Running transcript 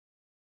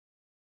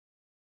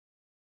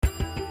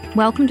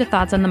Welcome to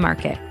Thoughts on the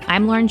Market.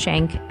 I'm Lauren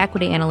Schenk,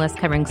 equity analyst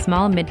covering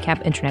small and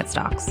mid-cap internet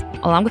stocks.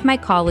 Along with my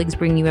colleagues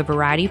bringing you a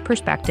variety of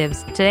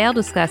perspectives, today I'll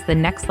discuss the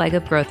next leg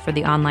of growth for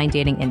the online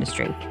dating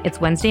industry.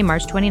 It's Wednesday,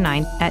 March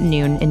 29th at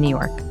noon in New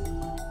York.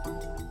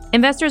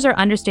 Investors are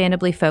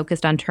understandably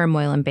focused on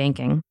turmoil in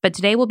banking, but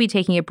today we'll be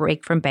taking a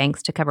break from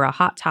banks to cover a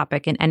hot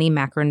topic in any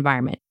macro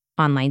environment,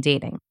 online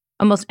dating.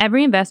 Almost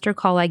every investor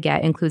call I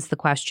get includes the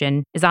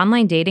question, is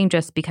online dating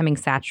just becoming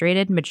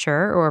saturated,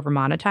 mature, or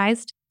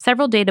over-monetized?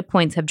 Several data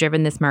points have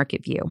driven this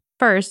market view.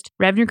 First,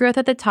 revenue growth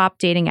at the top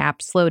dating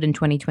apps slowed in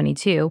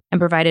 2022 and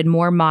provided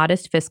more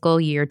modest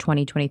fiscal year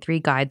 2023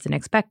 guides than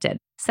expected.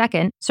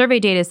 Second, survey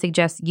data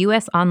suggests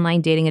U.S. online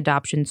dating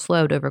adoption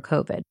slowed over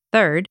COVID.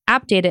 Third,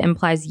 app data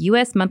implies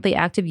U.S. monthly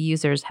active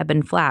users have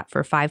been flat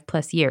for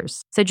 5+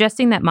 years,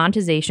 suggesting that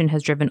monetization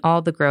has driven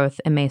all the growth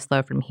and may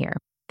slow from here.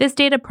 This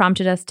data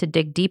prompted us to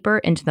dig deeper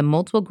into the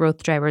multiple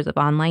growth drivers of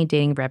online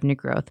dating revenue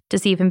growth to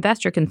see if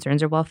investor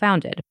concerns are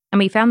well-founded. And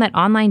we found that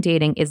online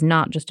dating is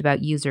not just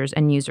about users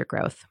and user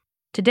growth.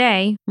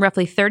 Today,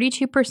 roughly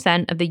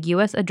 32% of the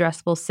U.S.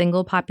 addressable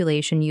single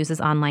population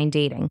uses online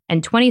dating,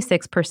 and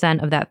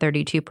 26% of that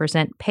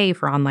 32% pay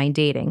for online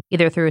dating,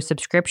 either through a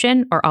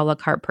subscription or a la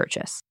carte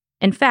purchase.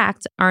 In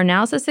fact, our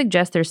analysis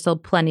suggests there's still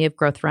plenty of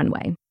growth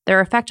runway. There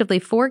are effectively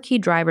 4 key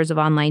drivers of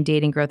online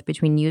dating growth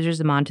between users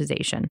and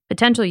monetization: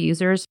 potential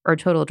users, or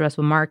total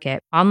addressable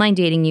market, online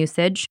dating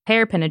usage,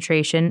 payer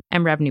penetration,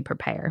 and revenue per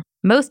payer.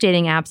 Most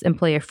dating apps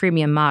employ a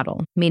freemium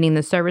model, meaning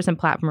the service and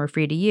platform are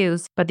free to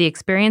use, but the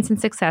experience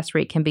and success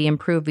rate can be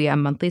improved via a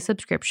monthly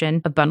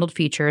subscription of bundled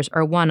features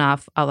or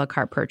one-off a la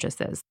carte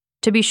purchases.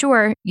 To be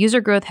sure, user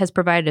growth has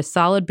provided a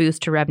solid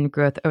boost to revenue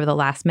growth over the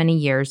last many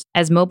years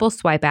as mobile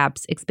swipe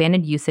apps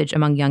expanded usage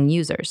among young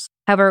users.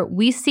 However,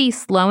 we see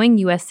slowing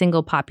U.S.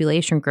 single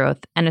population growth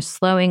and a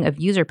slowing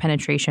of user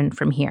penetration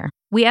from here.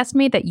 We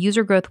estimate that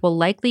user growth will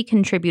likely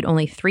contribute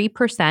only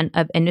 3%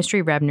 of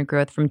industry revenue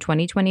growth from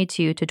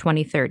 2022 to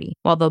 2030,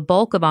 while the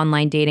bulk of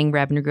online dating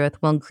revenue growth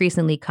will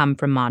increasingly come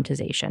from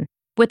monetization.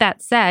 With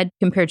that said,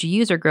 compared to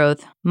user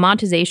growth,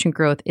 monetization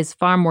growth is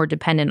far more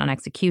dependent on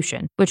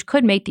execution, which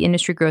could make the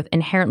industry growth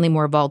inherently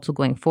more volatile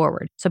going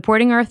forward,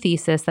 supporting our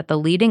thesis that the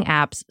leading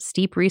app's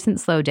steep recent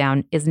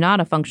slowdown is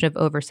not a function of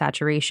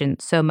oversaturation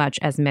so much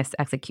as missed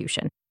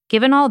execution.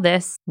 Given all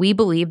this, we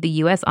believe the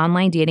U.S.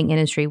 online dating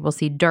industry will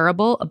see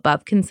durable,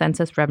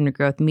 above-consensus revenue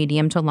growth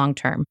medium to long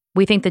term.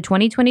 We think the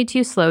 2022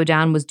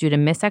 slowdown was due to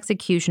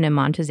misexecution and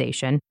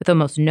monetization, with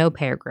almost no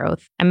payer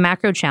growth, and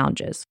macro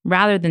challenges,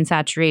 rather than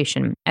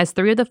saturation, as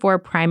 3 of the 4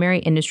 primary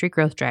industry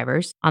growth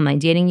drivers, online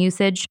dating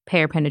usage,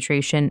 payer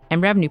penetration,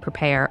 and revenue per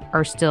payer,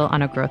 are still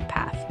on a growth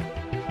path.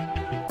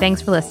 Thanks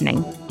for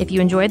listening. If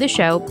you enjoy the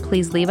show,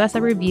 please leave us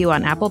a review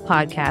on Apple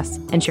Podcasts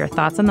and share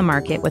thoughts on the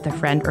market with a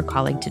friend or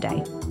colleague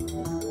today.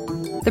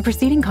 The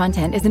preceding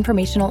content is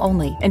informational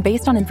only and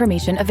based on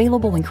information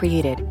available when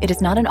created. It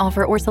is not an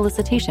offer or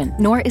solicitation,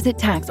 nor is it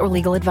tax or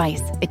legal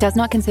advice. It does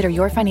not consider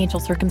your financial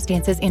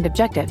circumstances and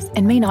objectives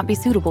and may not be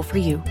suitable for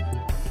you.